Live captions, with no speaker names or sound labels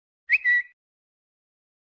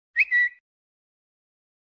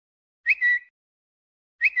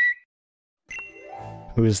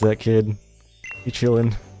Who is that kid? You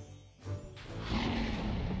chillin'?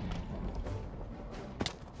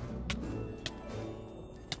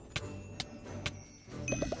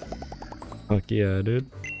 Fuck yeah,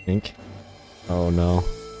 dude. Think. Oh no.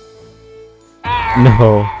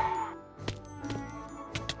 No.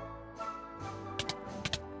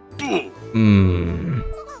 Mmm.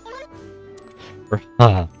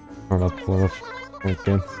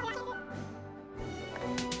 Okay.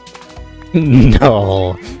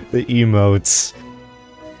 No, the emotes.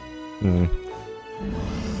 Hmm.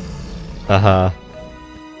 Haha.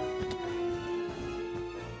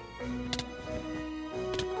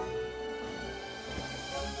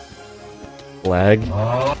 Flag.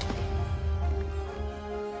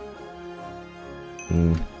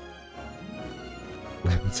 Hmm.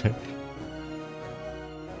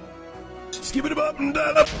 Skip it up and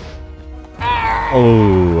down up.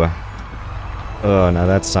 Oh. Oh, now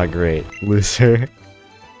that's not great. Loser.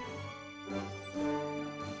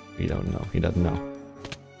 We don't know. He doesn't know.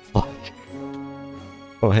 Fuck.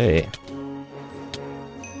 Oh, hey.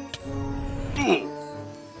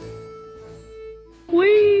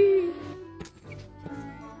 Whee!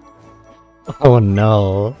 Oh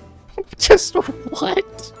no. Just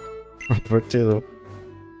what? For two.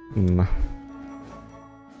 Hmm.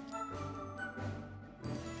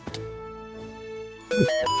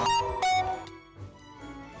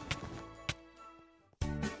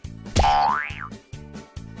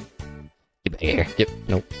 Get back here. Yep.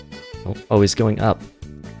 Nope. Nope. Oh, he's going up.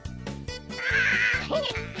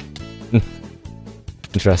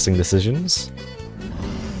 Interesting decisions.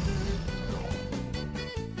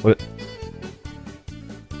 What?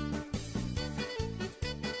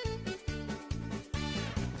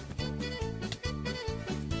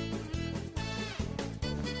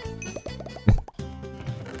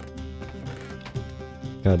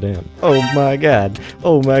 God damn. Oh my god.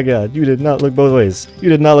 Oh my god. You did not look both ways. You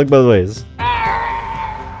did not look both ways.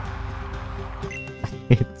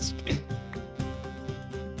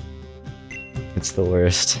 It's the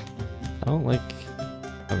worst. I don't like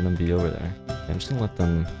having them be over there. I'm just gonna let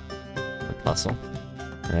them hustle.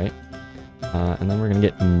 Right? And then we're gonna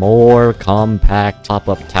get more compact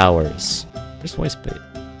pop-up towers. There's voice bait.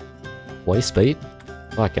 Voice bait?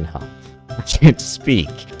 Fucking hell. I can't speak.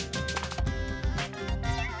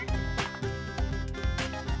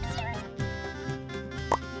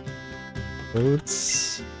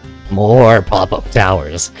 Boots. More pop-up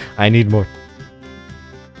towers. I need more.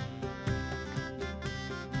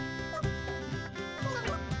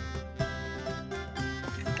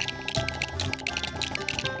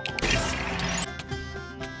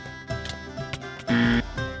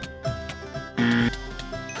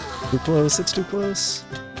 Too close, it's too close.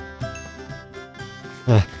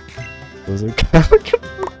 Those are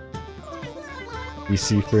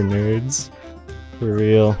PC for nerds. For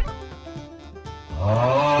real. You're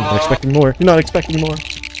not expecting more. You're not expecting more.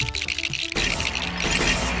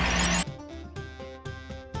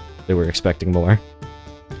 They were expecting more.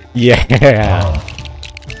 Yeah.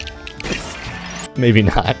 Maybe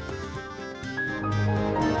not.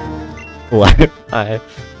 What? I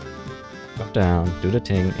drop down, do the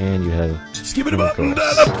ting, and you have. Skip it up and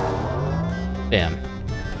down up. Damn.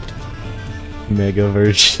 Mega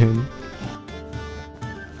version.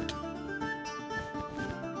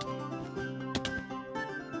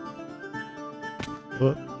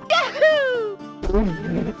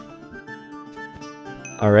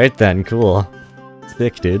 Alright then, cool.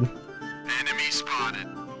 Thick, dude. Enemy spotted.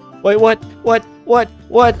 Wait, what? What? What?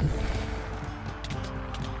 What?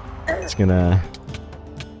 It's gonna...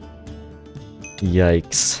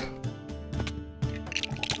 Yikes.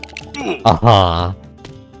 Aha.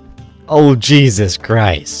 Oh, Jesus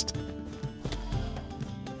Christ.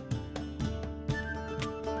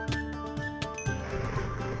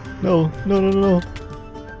 No, no, no, no, no.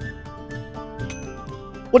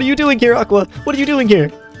 What are you doing here, Aqua? What are you doing here?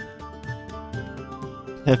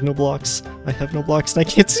 I have no blocks. I have no blocks and I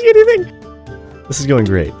can't see anything. This is going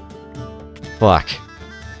great. Fuck.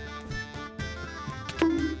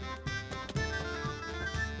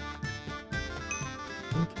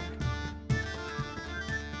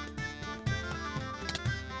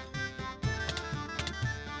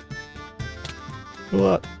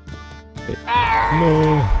 What? Wait.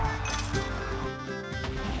 No.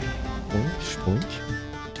 Boink, boink.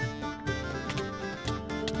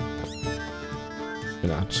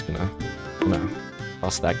 Just gonna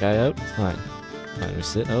toss that guy out. Fine. Fine, we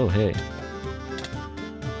sit. Oh, hey.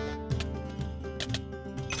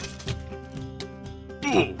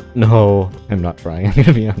 No, I'm not trying, I'm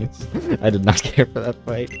gonna be honest. I did not care for that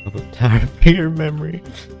fight. Tower for your memory.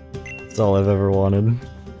 That's all I've ever wanted.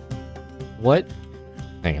 What?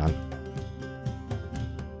 Hang on.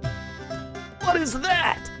 What is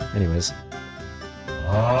that? Anyways.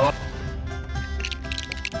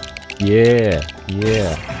 Yeah,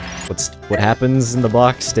 yeah. What happens in the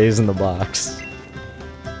box stays in the box.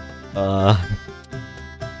 Huh.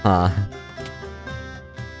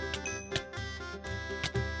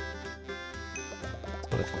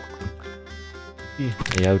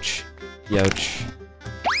 Youch. Youch.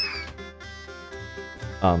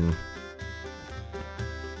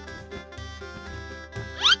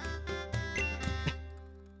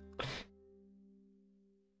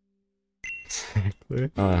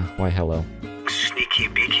 Why hello? Sneaky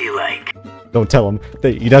beaky like. Don't tell him.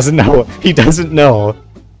 He doesn't know. He doesn't know.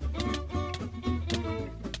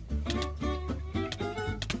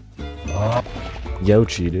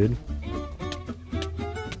 Yochi, dude.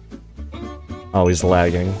 Oh, he's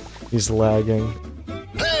lagging. He's lagging.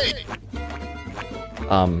 Hey!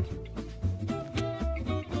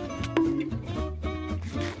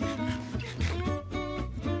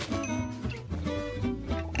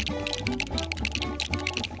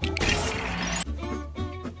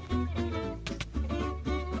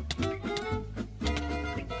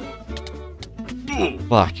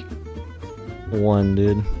 Fuck. One,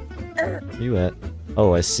 dude. Where you at?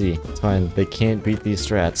 Oh, I see. It's fine. They can't beat these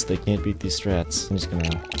strats. They can't beat these strats. I'm just gonna...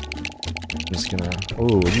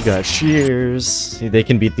 Oh, you got shears! See, they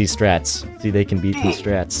can beat these strats. See, they can beat these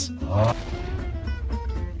strats.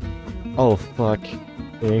 Oh, fuck.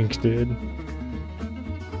 Thanks, dude.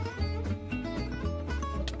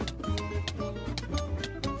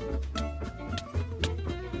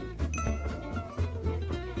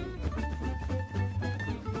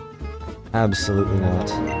 Absolutely not.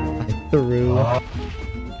 I threw.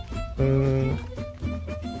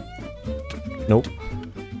 Nope.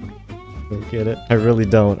 Don't get it. I really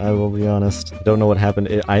don't, I will be honest. I don't know what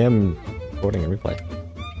happened. I am recording a replay.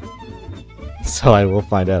 So I will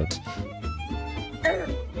find out.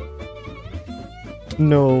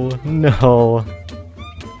 No, no.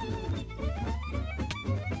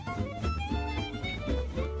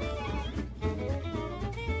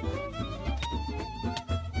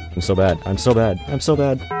 I'm so bad. I'm so bad. I'm so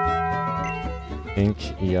bad. Ink.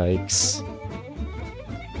 Yikes.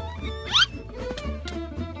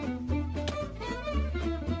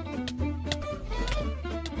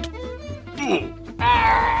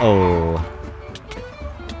 Oh.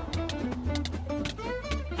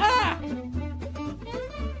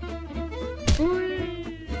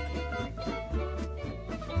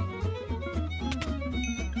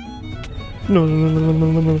 No, no, no, no,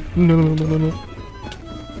 no, no, no, no, no, no, no.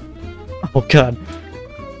 Oh god.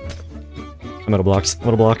 I'm out of blocks. I'm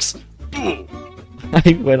out of blocks.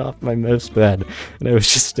 I went off my mouse pad and I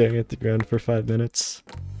was just staring at the ground for 5 minutes.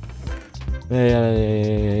 Yo.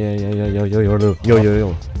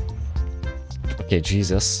 Okay,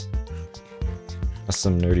 Jesus. That's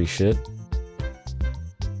some nerdy shit.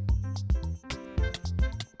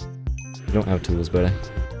 You don't have tools, buddy.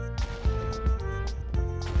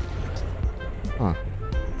 Huh.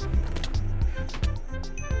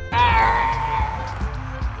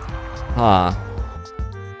 Huh.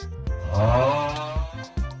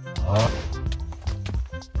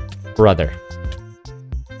 Brother.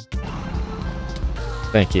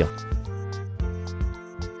 Thank you.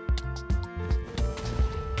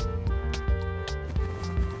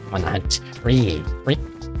 One hunt. Free.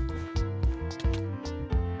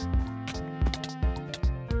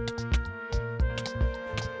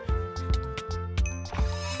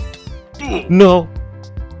 No.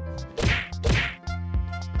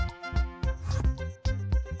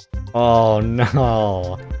 Oh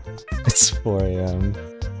no. It's 4 AM.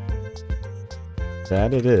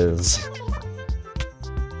 That it is.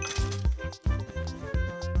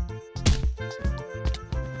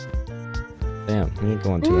 Damn, we ain't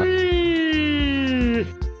going to that.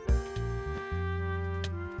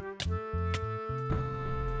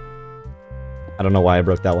 I don't know why I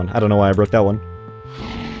broke that one. I don't know why I broke that one.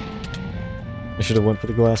 I should have went for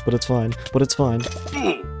the glass, but it's fine. But it's fine.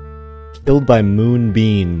 Killed by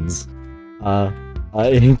moonbeams. I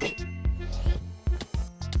think...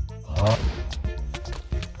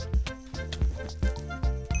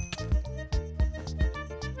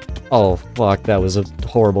 Oh, fuck, that was a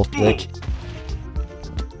horrible flick.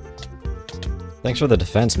 Thanks for the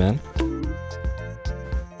defense, man.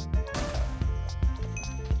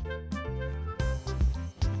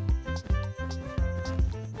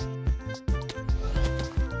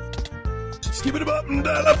 Skip it up and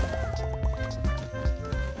down up.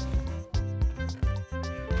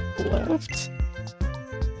 Left.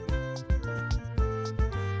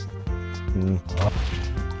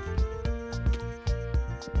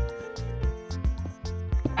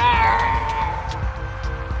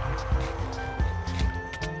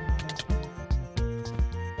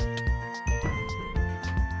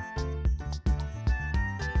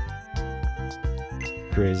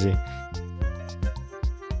 Crazy.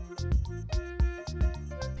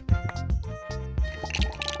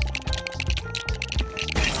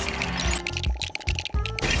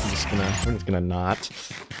 I'm just gonna not.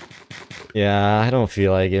 Yeah, I don't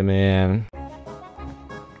feel like it, man.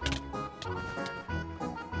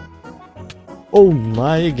 Oh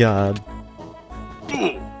my god.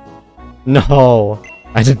 No,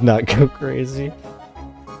 I did not go crazy.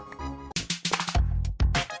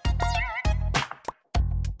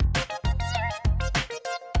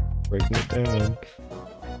 Breaking it down.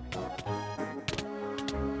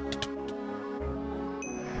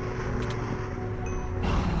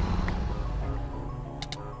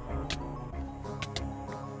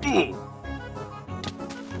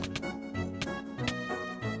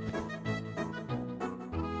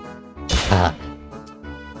 Ah.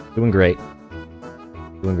 Doing great.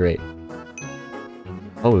 Doing great.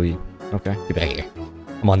 Oh, okay. Get back here.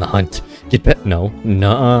 I'm on the hunt. Get back. No.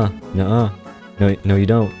 Nuh-uh. Nuh-uh. No, no you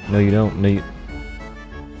don't. No you don't. No you...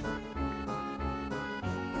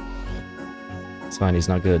 It's fine, he's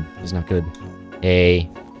not good. He's not good. Hey.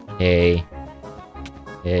 Hey.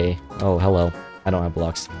 Hey. Oh, hello. I don't have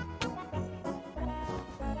blocks.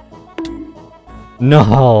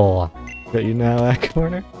 No! Got you now, that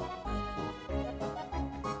corner?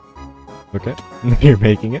 Okay. You're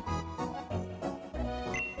making it.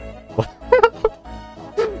 What?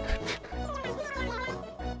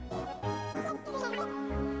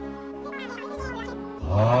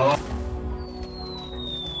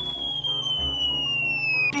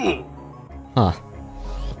 Huh.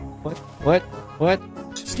 What? What? What?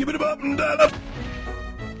 Skip it up and down up.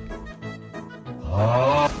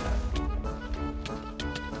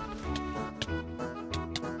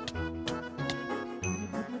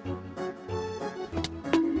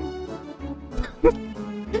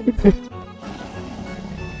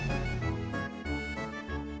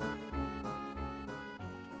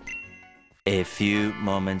 A few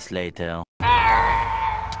moments later.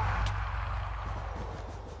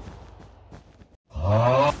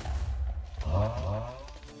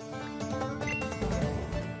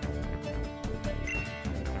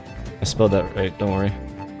 I spelled that right, don't worry.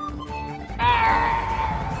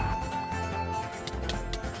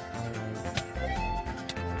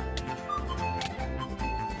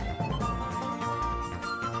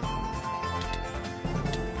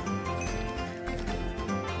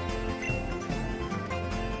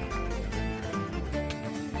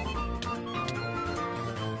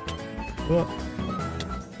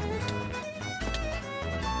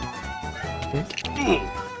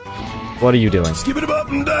 What are you doing? Skip it up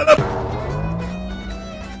and down up.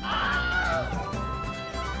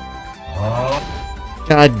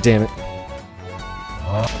 God damn it.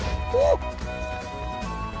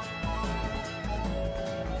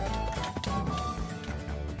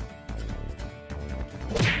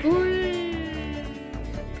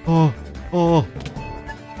 Oh, oh.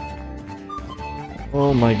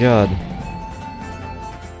 Oh my god.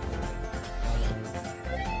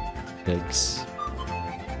 Yikes.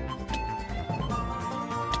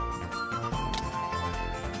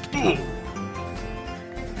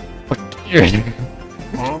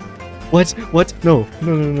 Huh? What? What? No.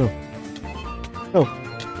 No, no, no. No.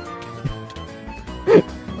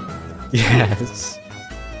 Yes.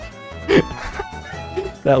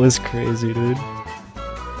 That was crazy, dude.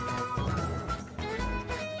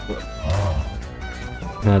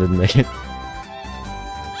 No, I didn't make it.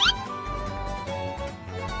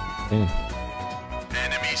 Damn.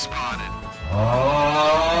 Enemy spotted.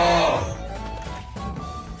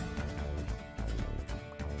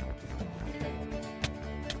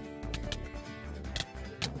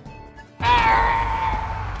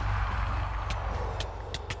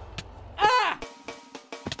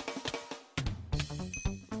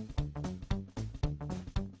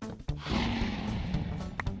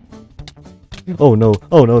 Oh no,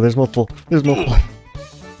 oh no, there's multiple, there's multiple.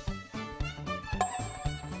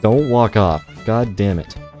 Don't walk off, god damn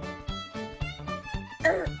it.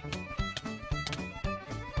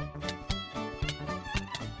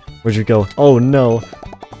 Where'd you go? Oh no.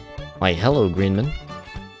 Why, hello, Greenman.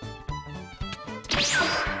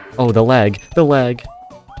 Oh, the lag, the lag.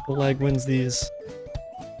 The lag wins these.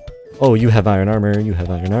 Oh, you have iron armor,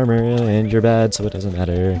 and you're bad, so it doesn't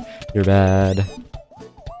matter. You're bad.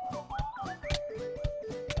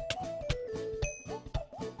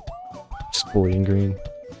 Just bullying green.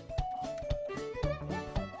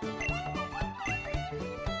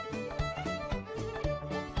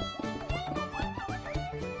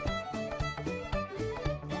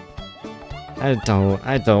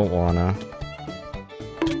 I don't wanna.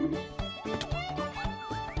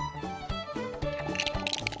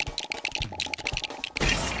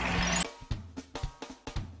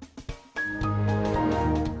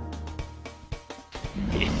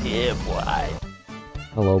 Yeah, boy.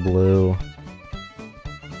 Hello, Blue.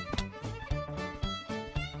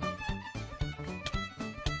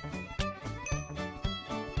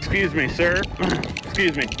 Excuse me, sir.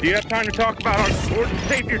 Excuse me. Do you have time to talk about our Lord and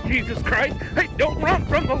Savior Jesus Christ? Hey, don't run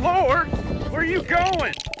from the Lord! Where are you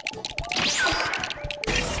going?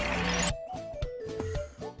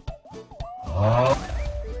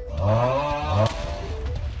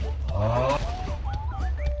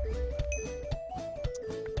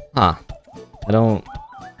 Huh. I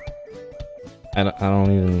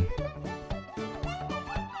don't even...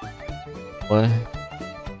 What?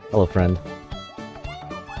 Hello, friend.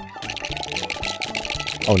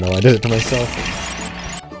 Oh no, I did it to myself.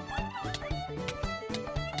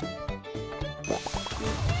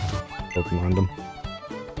 Pokemoned him.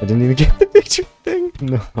 I didn't even get the picture thing.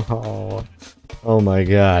 No. Oh my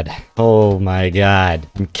god. Oh my god.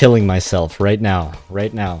 I'm killing myself right now.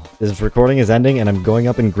 Right now. This recording is ending and I'm going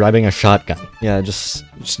up and grabbing a shotgun. Yeah, just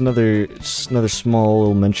another small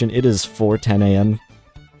little mention. It is 4:10 a.m.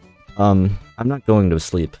 I'm not going to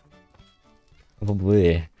sleep.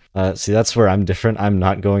 Probably. See, that's where I'm different. I'm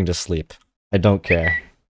not going to sleep. I don't care.